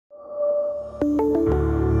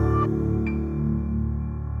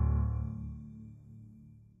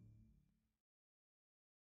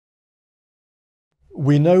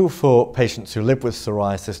We know for patients who live with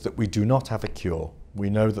psoriasis that we do not have a cure. We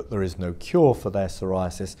know that there is no cure for their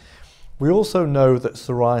psoriasis. We also know that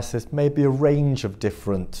psoriasis may be a range of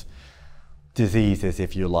different diseases,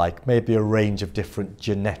 if you like, maybe a range of different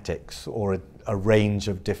genetics or a range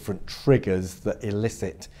of different triggers that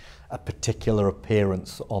elicit a particular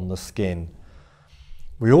appearance on the skin.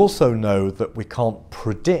 We also know that we can't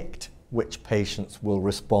predict which patients will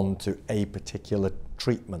respond to a particular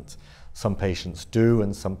treatment. Some patients do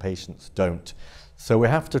and some patients don't. So we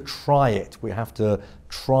have to try it. We have to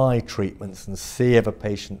try treatments and see if a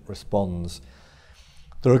patient responds.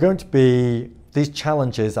 There are going to be, these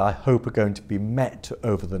challenges I hope are going to be met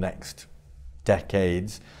over the next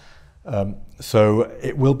decades. So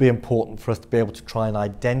it will be important for us to be able to try and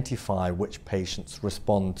identify which patients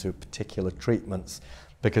respond to particular treatments,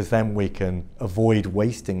 because then we can avoid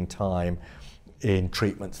wasting time in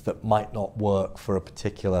treatments that might not work for a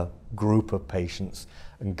particular group of patients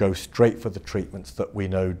and go straight for the treatments that we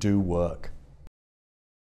know do work.